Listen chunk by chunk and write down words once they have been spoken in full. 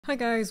Hi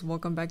guys,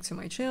 welcome back to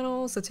my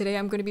channel. So today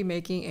I'm going to be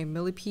making a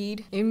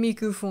millipede in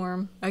Miku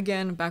form.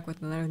 Again, back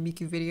with another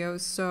Miku video.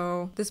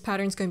 So this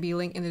pattern is going to be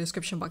linked in the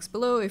description box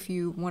below if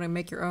you want to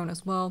make your own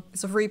as well.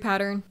 It's a free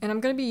pattern and I'm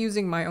going to be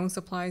using my own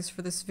supplies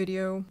for this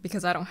video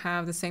because I don't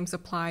have the same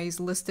supplies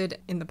listed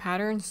in the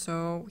pattern.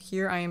 So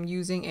here I am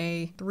using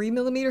a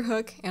 3mm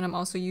hook and I'm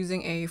also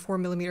using a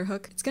 4mm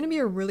hook. It's going to be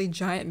a really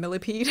giant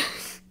millipede.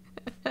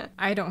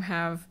 I don't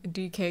have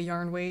DK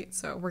yarn weight,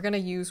 so we're gonna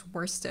use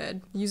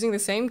worsted. Using the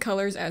same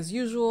colors as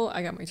usual,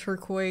 I got my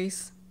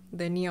turquoise,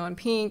 the neon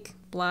pink,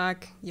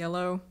 black,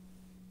 yellow.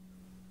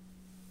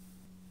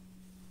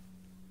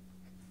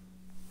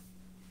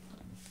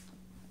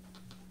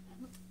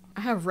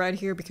 I have red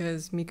here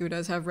because Miku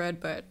does have red,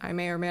 but I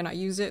may or may not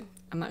use it.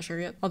 I'm not sure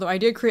yet. Although I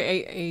did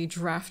create a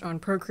draft on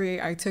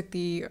Procreate. I took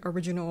the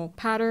original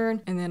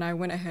pattern and then I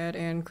went ahead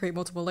and create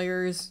multiple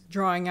layers,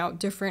 drawing out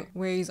different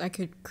ways I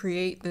could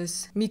create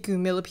this Miku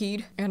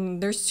millipede.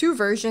 And there's two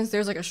versions.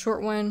 There's like a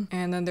short one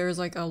and then there's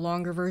like a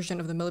longer version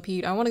of the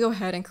millipede. I want to go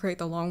ahead and create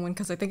the long one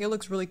because I think it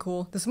looks really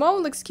cool. The small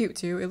one looks cute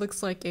too. It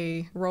looks like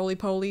a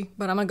roly-poly,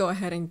 but I'm gonna go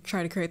ahead and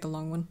try to create the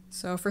long one.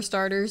 So for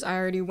starters, I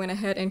already went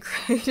ahead and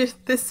created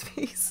this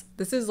piece.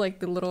 This is like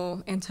the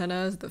little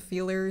antennas, the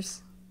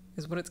feelers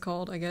is what it's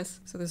called, I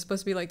guess. So there's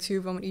supposed to be like two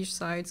of them on each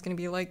side. It's gonna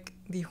be like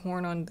the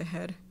horn on the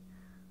head.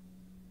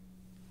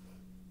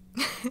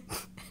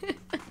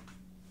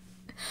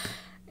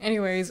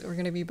 Anyways, we're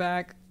gonna be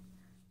back.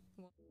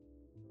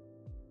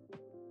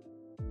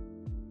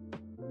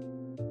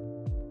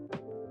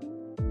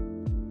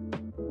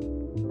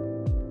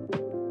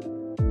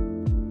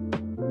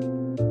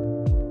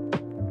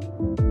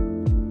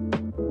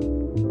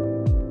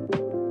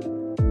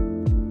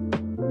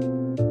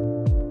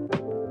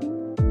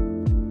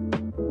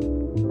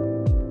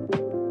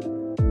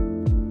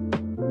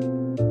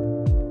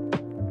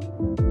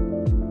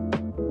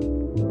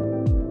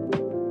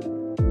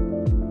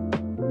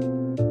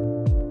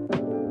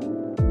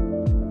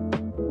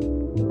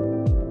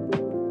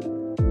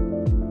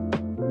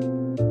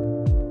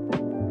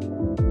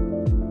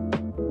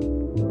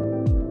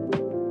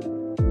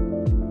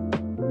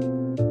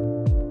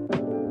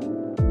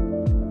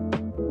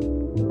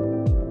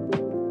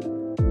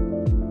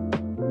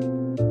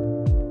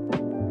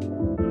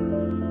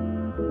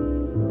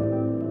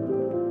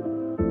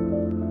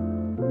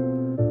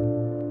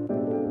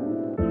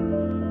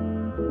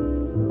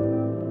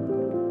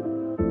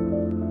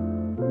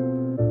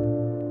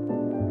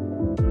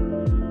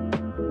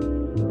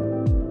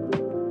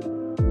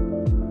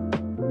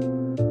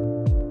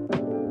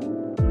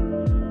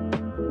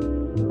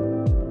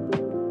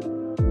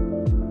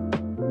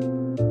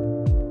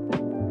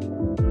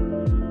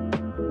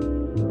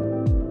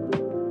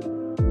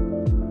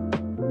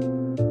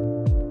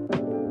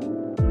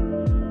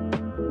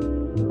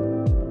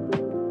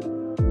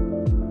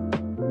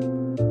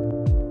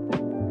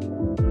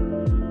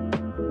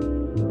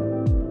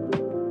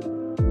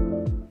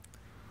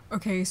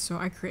 Okay, so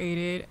I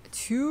created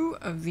two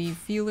of the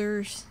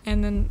feelers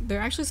and then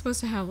they're actually supposed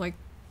to have like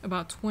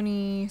about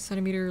 20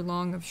 centimeter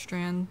long of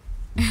strand.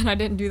 And I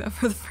didn't do that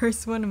for the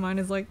first one. Mine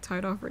is like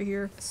tied off right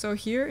here. So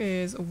here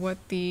is what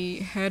the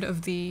head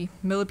of the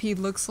millipede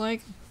looks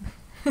like.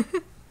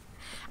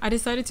 I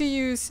decided to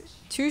use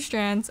two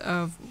strands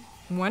of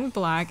one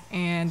black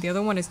and the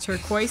other one is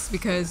turquoise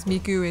because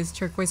Miku is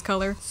turquoise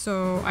color.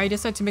 So I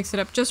decided to mix it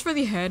up just for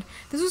the head.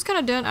 This was kind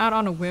of done out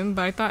on a whim,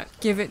 but I thought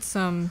give it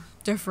some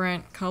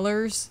different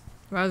colors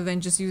rather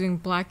than just using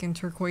black and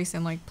turquoise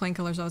and like plain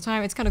colors all the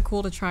time. It's kind of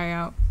cool to try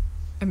out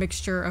a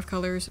mixture of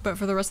colors, but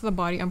for the rest of the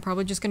body I'm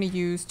probably just going to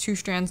use two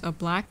strands of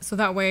black so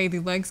that way the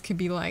legs could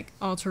be like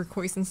all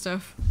turquoise and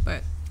stuff.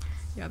 But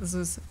yeah, this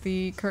is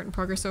the current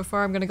progress so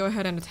far. I'm going to go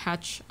ahead and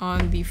attach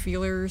on the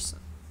feelers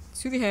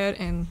to the head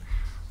and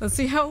let's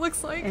see how it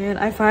looks like. And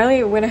I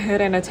finally went ahead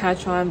and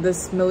attached on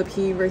this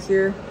millipede right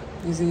here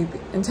using the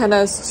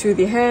antennas to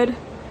the head.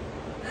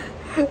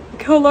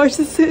 Look how large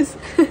this is.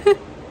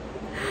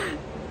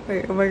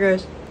 Wait, oh my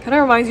gosh. Kind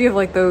of reminds me of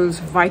like those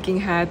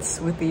Viking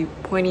hats with the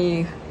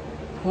pointy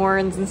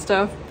horns and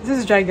stuff. This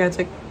is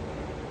gigantic.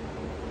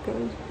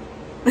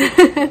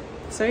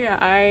 So yeah,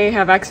 I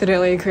have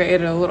accidentally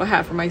created a little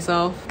hat for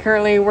myself.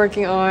 Currently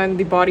working on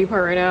the body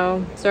part right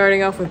now.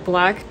 Starting off with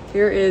black.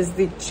 Here is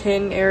the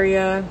chin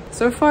area.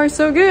 So far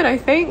so good, I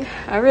think.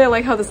 I really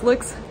like how this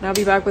looks. And I'll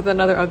be back with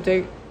another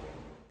update.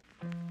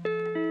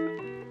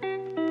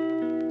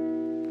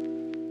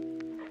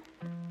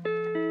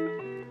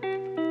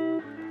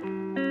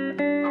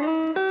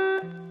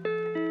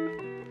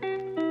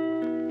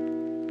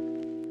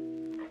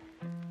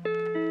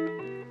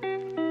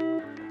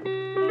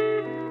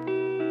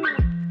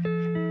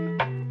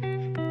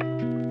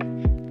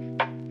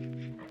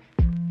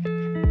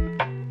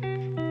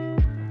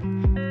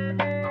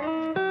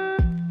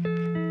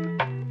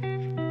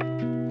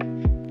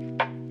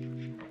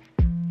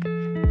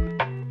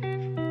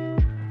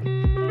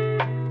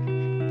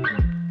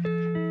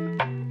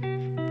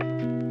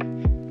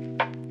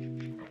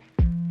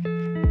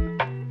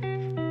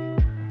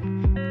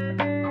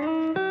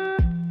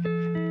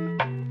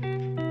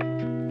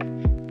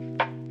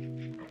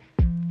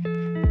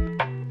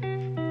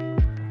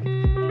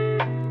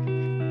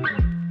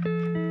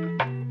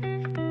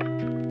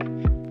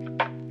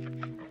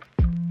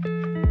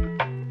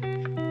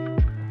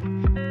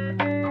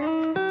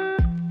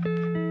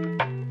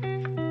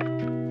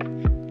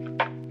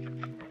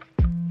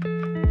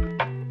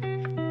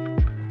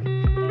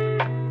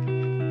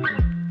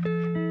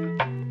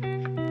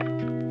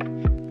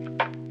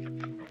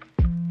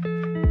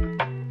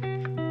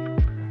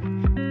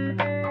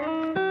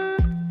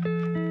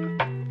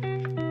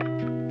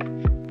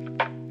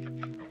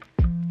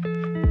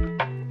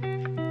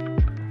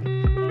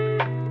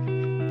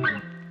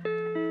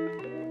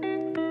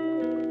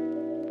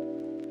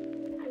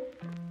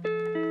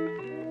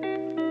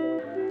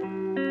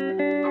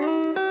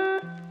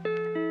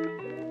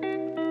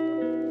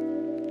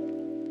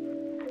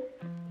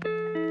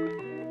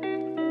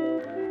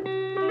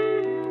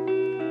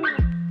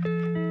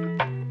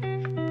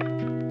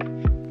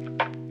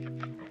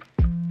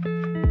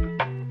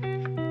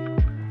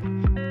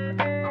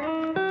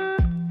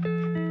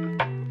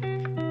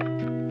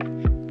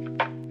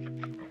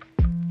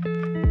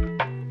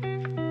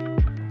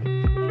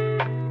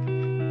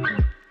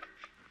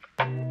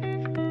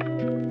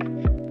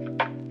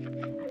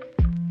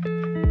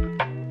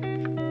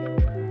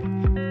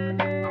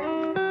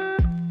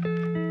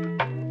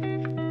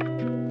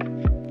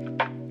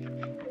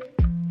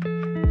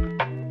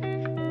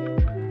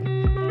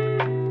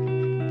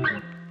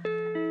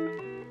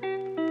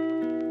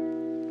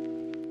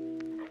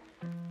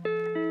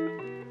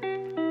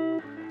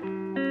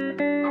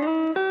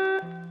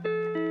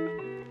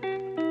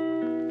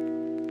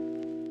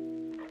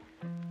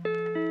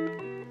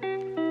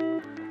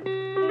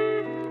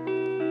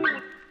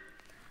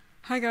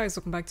 guys,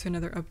 welcome back to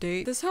another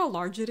update. This is how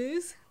large it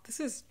is. This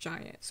is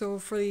giant. So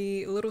for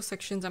the little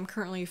sections, I'm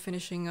currently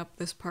finishing up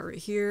this part right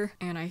here,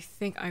 and I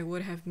think I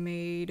would have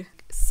made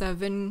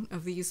 7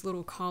 of these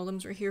little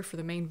columns right here for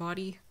the main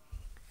body.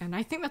 And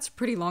I think that's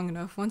pretty long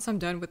enough. Once I'm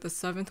done with the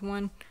 7th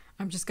one,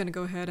 I'm just gonna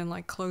go ahead and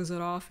like close it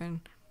off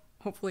and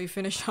hopefully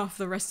finish off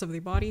the rest of the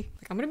body.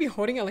 Like, I'm gonna be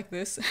holding it like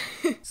this.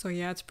 So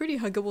yeah, it's pretty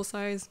huggable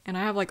size. And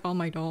I have like all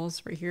my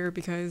dolls right here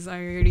because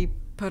I already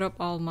put up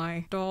all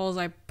my dolls.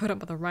 I put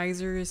up the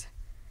risers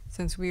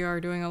since we are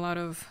doing a lot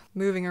of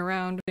moving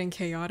around and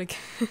chaotic.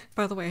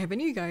 By the way, have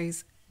any of you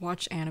guys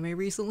watched anime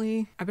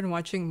recently? I've been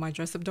watching My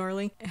Dress Up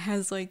Darling. It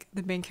has like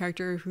the main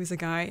character who's a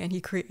guy and he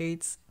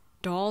creates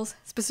dolls,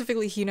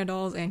 specifically Hina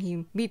dolls, and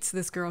he meets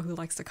this girl who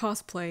likes to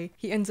cosplay.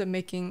 He ends up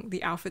making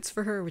the outfits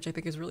for her, which I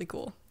think is really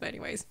cool. But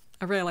anyways,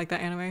 I really like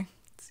that anime.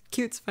 It's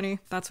cute, it's funny.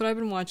 That's what I've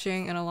been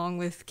watching, and along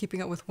with keeping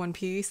up with One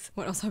Piece,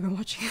 what else have I been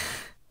watching?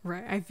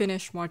 Right, I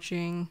finished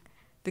watching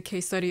The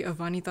Case Study of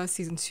Vanita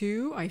Season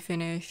 2. I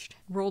finished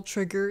World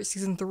Trigger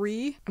Season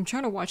 3. I'm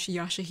trying to watch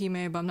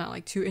Yashahime, but I'm not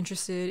like too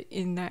interested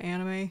in that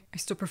anime. I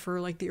still prefer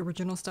like the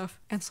original stuff.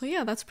 And so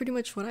yeah, that's pretty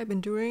much what I've been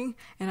doing.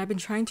 And I've been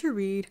trying to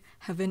read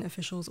Heaven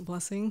Official's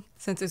Blessing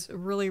since it's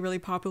really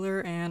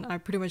popular, and I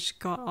pretty much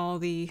got all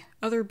the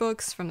other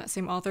books from that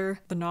same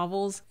author, the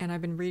novels, and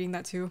I've been reading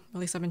that too. At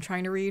least I've been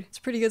trying to read. It's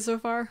pretty good so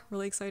far.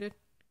 Really excited.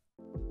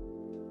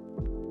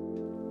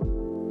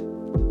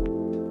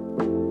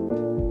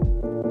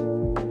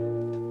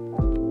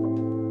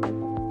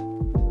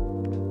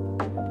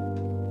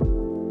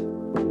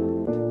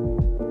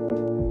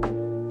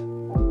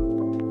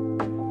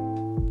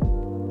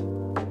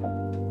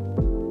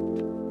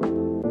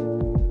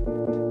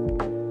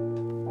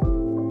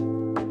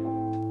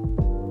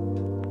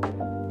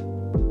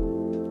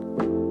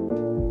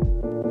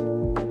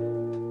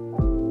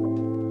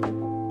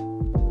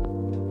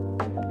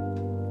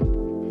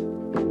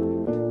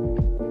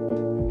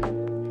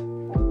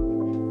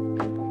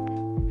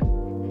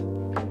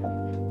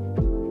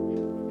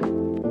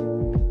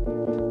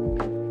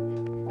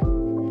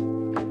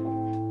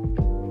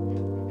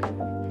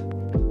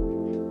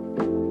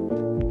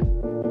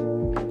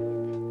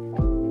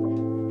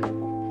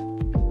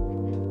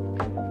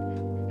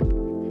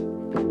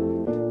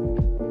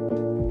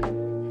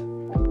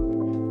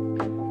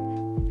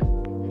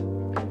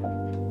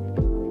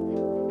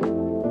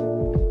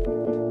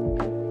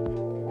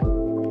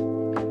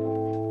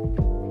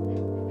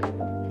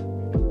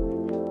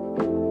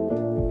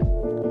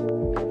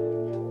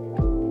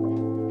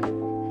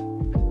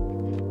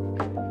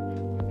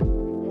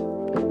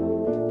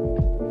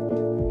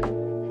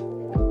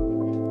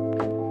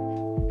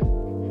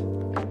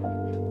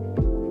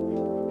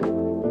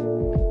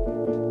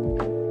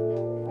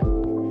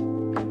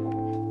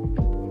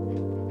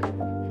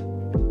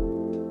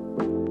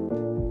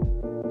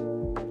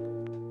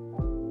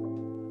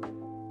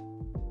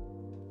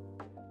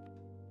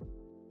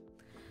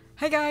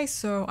 Hey guys,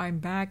 so I'm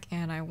back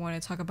and I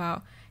want to talk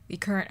about the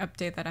current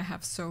update that I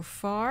have so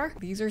far.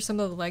 These are some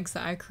of the legs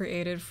that I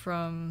created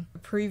from the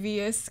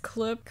previous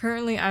clip.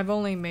 Currently, I've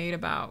only made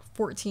about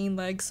 14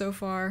 legs so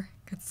far.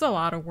 It's a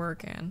lot of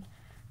work and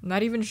I'm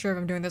not even sure if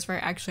I'm doing this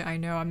right. Actually, I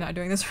know I'm not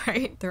doing this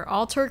right. They're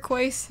all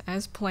turquoise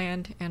as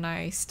planned, and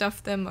I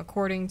stuffed them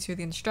according to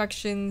the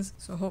instructions,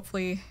 so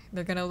hopefully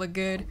they're gonna look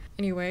good.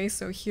 Anyway,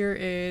 so here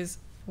is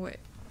what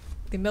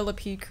the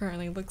millipede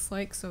currently looks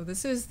like. So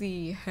this is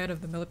the head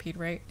of the millipede,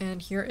 right?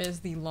 And here is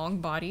the long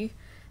body.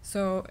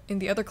 So in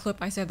the other clip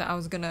I said that I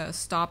was gonna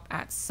stop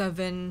at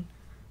 7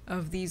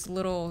 of these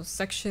little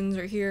sections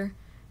right here.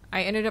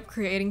 I ended up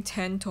creating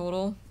 10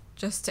 total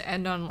just to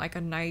end on like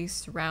a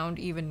nice round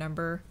even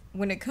number.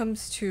 When it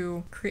comes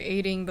to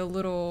creating the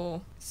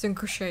little sin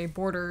crochet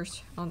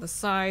borders on the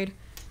side,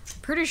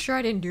 pretty sure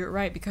I didn't do it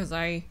right because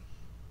I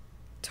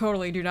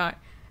totally do not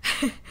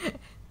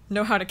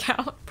know how to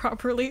count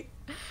properly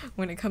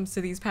when it comes to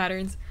these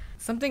patterns.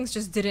 Some things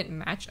just didn't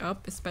match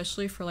up,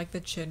 especially for like the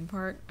chin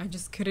part. I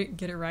just couldn't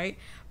get it right,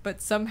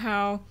 but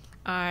somehow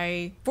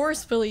I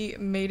forcefully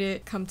made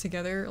it come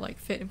together, like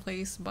fit in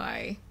place,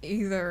 by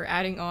either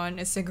adding on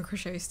a single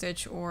crochet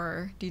stitch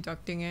or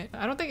deducting it.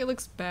 I don't think it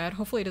looks bad.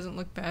 Hopefully it doesn't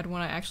look bad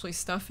when I actually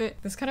stuff it.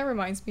 This kind of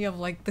reminds me of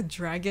like the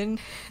dragon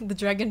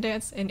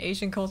dance in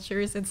Asian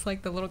cultures. It's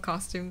like the little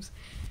costumes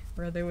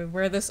where they would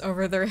wear this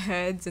over their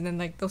heads and then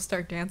like they'll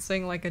start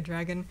dancing like a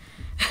dragon.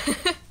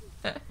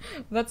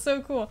 That's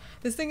so cool.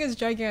 This thing is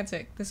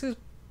gigantic. This is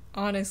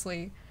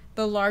honestly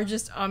the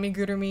largest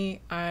amigurumi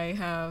I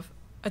have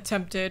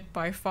attempted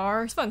by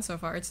far. It's fun so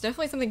far. It's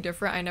definitely something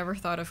different. I never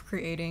thought of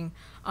creating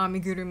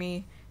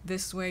amigurumi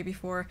this way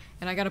before,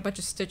 and I got a bunch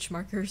of stitch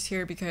markers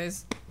here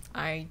because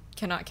I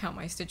cannot count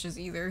my stitches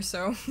either,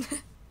 so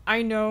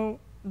I know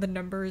the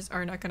numbers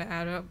are not gonna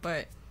add up,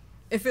 but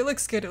if it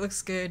looks good, it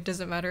looks good.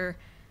 Doesn't matter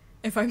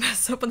if I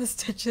mess up on the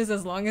stitches,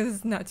 as long as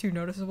it's not too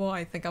noticeable.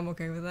 I think I'm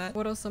okay with that.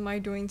 What else am I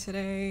doing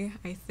today?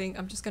 I think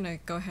I'm just gonna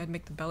go ahead and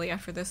make the belly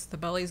after this. The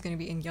belly is gonna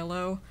be in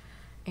yellow,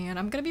 and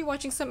I'm gonna be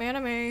watching some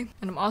anime.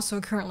 And I'm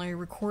also currently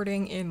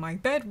recording in my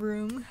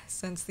bedroom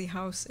since the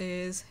house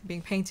is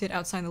being painted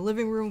outside the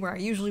living room where I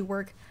usually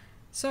work.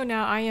 So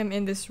now I am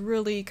in this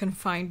really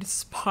confined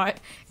spot.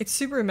 It's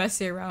super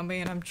messy around me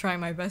and I'm trying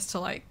my best to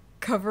like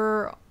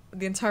cover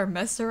the entire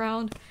mess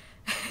around.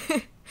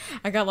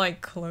 I got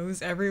like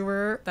clothes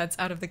everywhere that's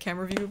out of the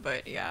camera view,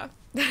 but yeah.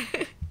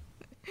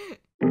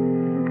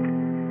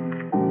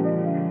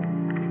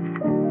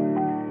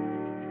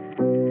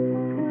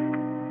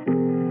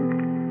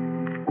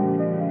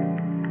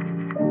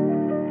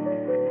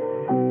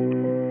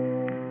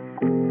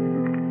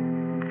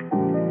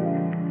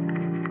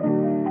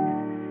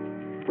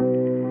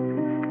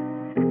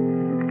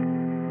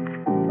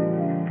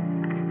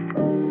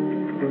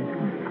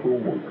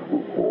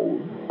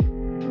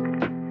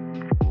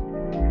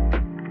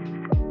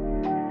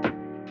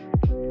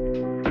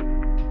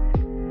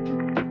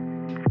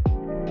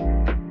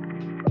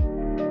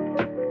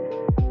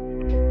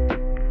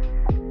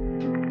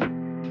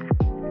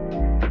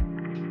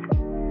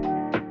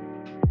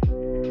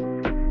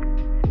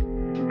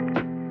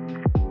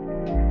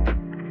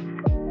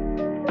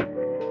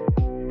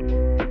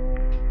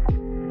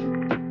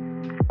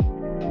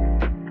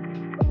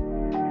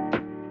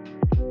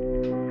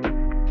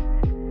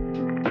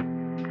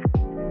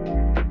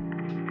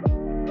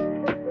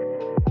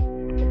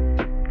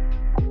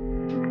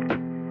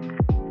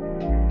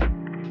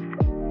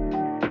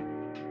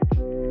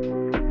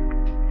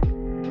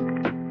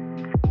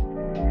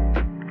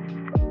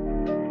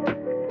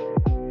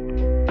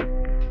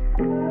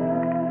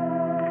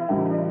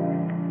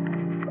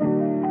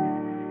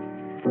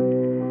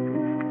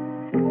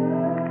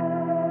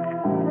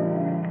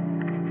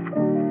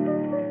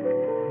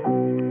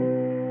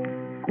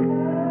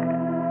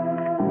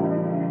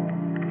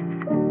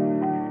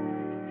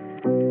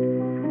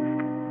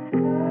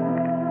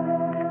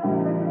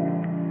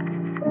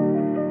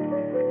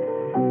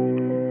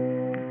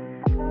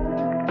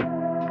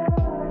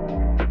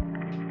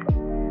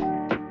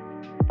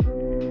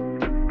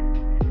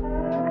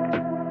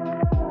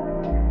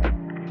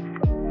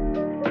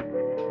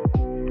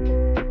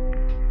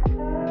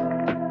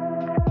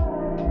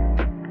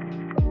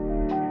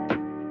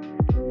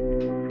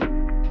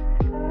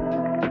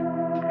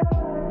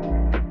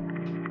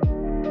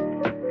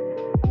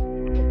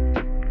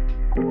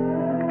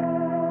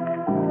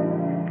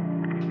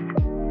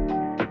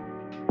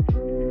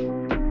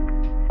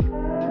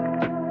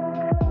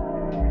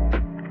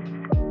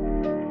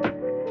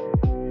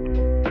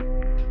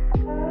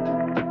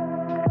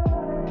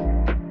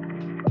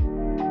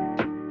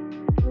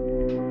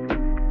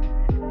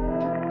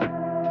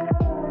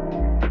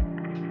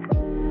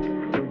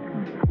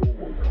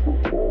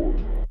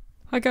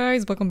 Hi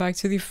guys, welcome back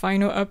to the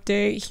final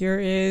update. Here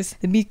is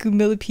the Miku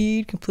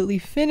Millipede completely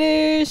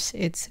finished.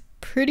 It's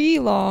pretty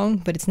long,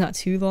 but it's not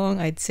too long.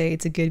 I'd say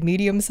it's a good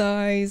medium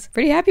size.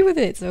 Pretty happy with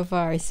it so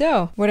far.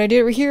 So what I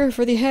did right here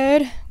for the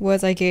head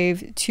was I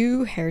gave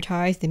 2 hair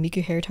ties, the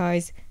Miku hair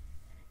ties.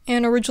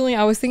 And originally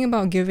I was thinking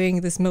about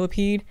giving this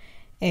Millipede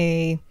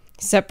a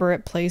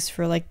separate place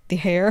for like the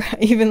hair,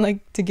 even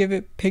like to give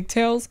it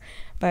pigtails.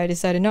 But I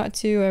decided not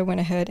to. I went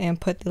ahead and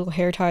put the little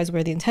hair ties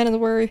where the antennas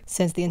were,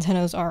 since the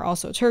antennas are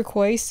also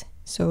turquoise.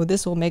 So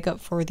this will make up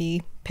for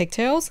the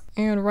pigtails.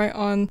 And right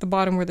on the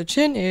bottom where the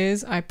chin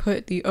is, I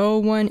put the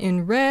O1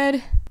 in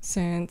red,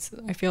 since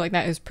I feel like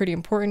that is pretty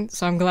important.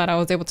 So I'm glad I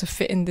was able to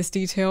fit in this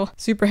detail.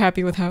 Super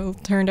happy with how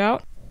it turned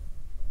out.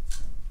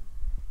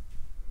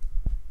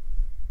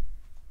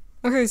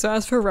 Okay, so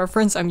as for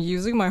reference, I'm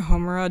using my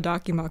Homura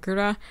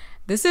Dakimakura.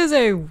 This is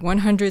a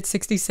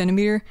 160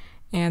 centimeter.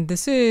 And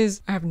this is,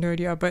 I have no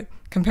idea, but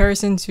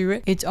comparison to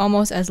it, it's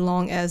almost as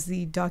long as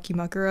the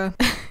Dakimakura.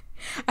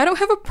 I don't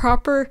have a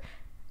proper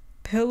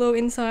pillow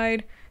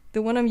inside.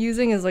 The one I'm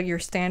using is like your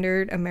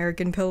standard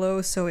American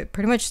pillow, so it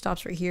pretty much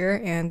stops right here,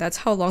 and that's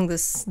how long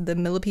the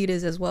Millipede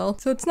is as well.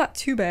 So it's not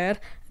too bad.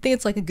 I think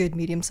it's like a good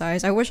medium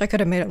size. I wish I could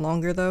have made it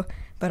longer though,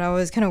 but I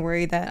was kind of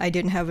worried that I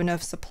didn't have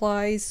enough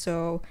supplies,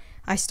 so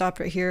I stopped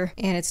right here,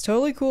 and it's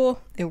totally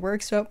cool. It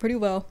works out pretty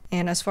well.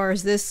 And as far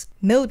as this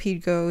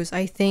Millipede goes,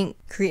 I think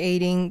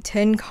creating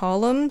 10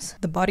 columns,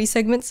 the body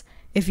segments,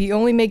 if you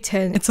only make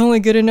 10, it's only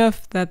good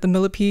enough that the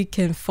Millipede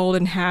can fold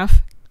in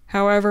half.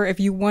 However, if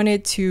you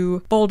wanted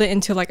to fold it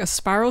into like a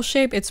spiral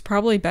shape, it's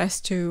probably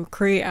best to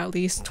create at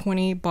least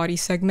 20 body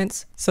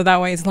segments. So that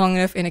way it's long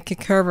enough and it can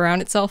curve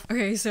around itself.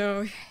 Okay,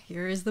 so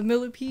here is the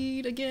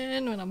Millipede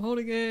again when I'm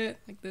holding it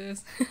like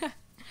this.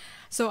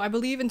 So I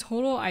believe in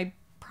total I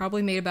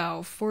probably made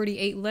about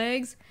 48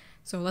 legs,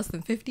 so less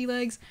than 50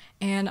 legs.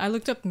 And I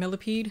looked up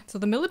Millipede. So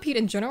the Millipede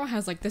in general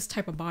has like this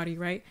type of body,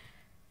 right?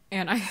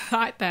 And I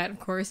thought that, of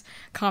course,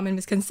 common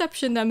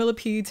misconception that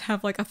millipedes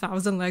have like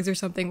 1,000 legs or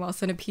something, while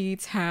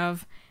centipedes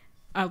have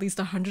at least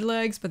 100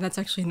 legs, but that's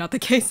actually not the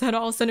case at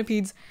all.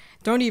 Centipedes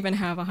don't even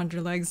have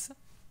 100 legs,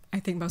 I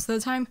think, most of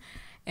the time.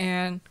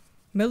 And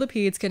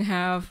millipedes can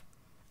have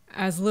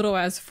as little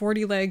as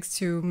 40 legs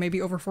to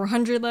maybe over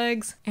 400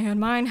 legs. And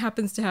mine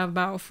happens to have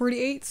about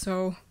 48,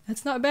 so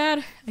that's not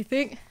bad, I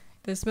think.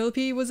 this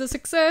millipede was a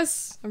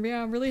success.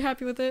 Yeah, I'm really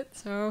happy with it.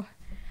 So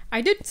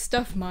I did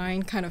stuff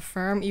mine kind of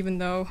firm, even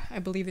though I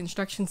believe the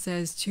instruction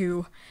says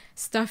to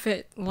stuff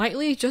it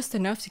lightly, just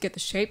enough to get the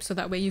shape so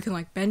that way you can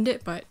like bend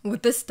it. But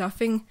with this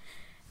stuffing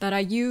that I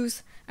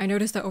use, I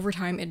noticed that over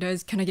time it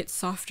does kind of get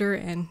softer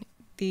and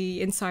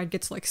the inside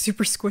gets like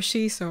super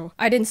squishy. So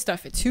I didn't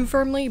stuff it too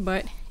firmly,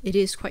 but it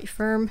is quite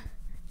firm.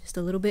 Just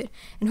a little bit,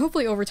 and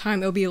hopefully over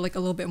time it'll be like a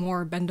little bit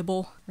more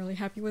bendable. Really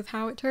happy with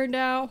how it turned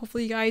out.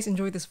 Hopefully you guys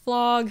enjoyed this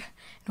vlog, and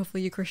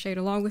hopefully you crocheted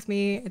along with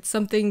me. It's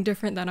something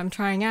different that I'm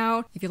trying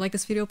out. If you like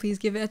this video, please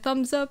give it a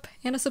thumbs up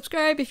and a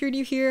subscribe if you're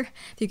new here.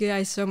 Thank you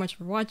guys so much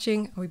for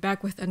watching. I'll be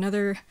back with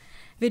another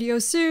video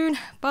soon.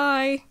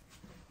 Bye!